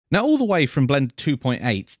Now, all the way from Blender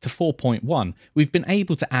 2.8 to 4.1, we've been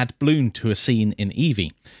able to add bloom to a scene in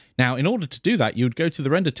Eevee. Now, in order to do that, you would go to the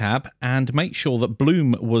render tab and make sure that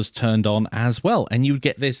bloom was turned on as well, and you would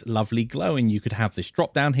get this lovely glow, and you could have this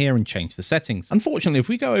drop down here and change the settings. Unfortunately, if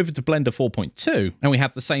we go over to Blender 4.2 and we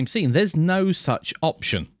have the same scene, there's no such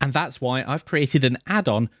option. And that's why I've created an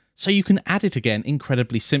add-on so you can add it again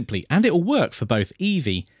incredibly simply, and it will work for both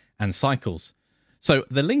Eevee and Cycles. So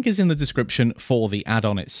the link is in the description for the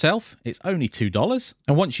add-on itself. It's only $2.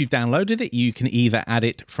 And once you've downloaded it, you can either add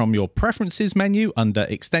it from your preferences menu under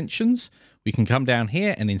extensions. We can come down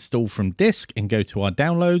here and install from disk and go to our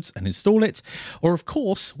downloads and install it. Or of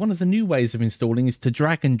course, one of the new ways of installing is to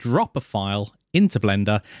drag and drop a file into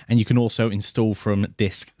Blender, and you can also install from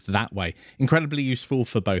disk that way. Incredibly useful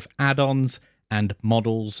for both add-ons and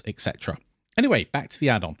models, etc. Anyway, back to the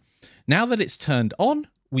add-on. Now that it's turned on,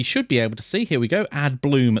 we should be able to see, here we go, add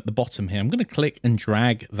bloom at the bottom here. I'm going to click and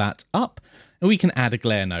drag that up, and we can add a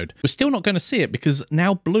glare node. We're still not going to see it because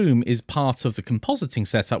now bloom is part of the compositing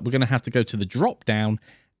setup. We're going to have to go to the drop down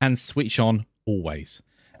and switch on always.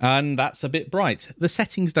 And that's a bit bright. The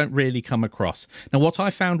settings don't really come across. Now, what I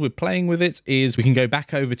found with playing with it is we can go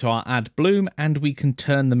back over to our add bloom and we can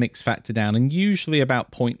turn the mix factor down, and usually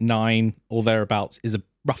about 0.9 or thereabouts is a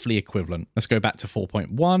roughly equivalent. Let's go back to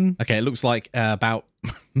 4.1. Okay, it looks like about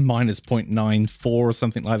minus 0.94 or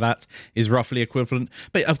something like that is roughly equivalent.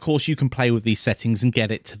 But of course, you can play with these settings and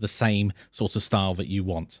get it to the same sort of style that you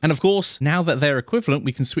want. And of course, now that they're equivalent,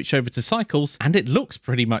 we can switch over to Cycles and it looks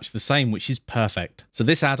pretty much the same, which is perfect. So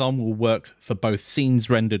this add-on will work for both scenes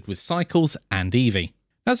rendered with Cycles and Eevee.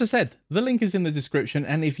 As I said, the link is in the description,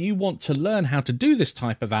 and if you want to learn how to do this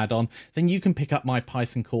type of add-on, then you can pick up my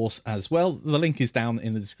Python course as well. The link is down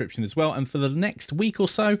in the description as well, and for the next week or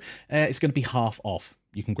so, it's going to be half off.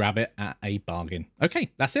 You can grab it at a bargain.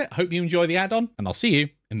 Okay, that's it. Hope you enjoy the add-on, and I'll see you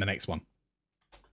in the next one.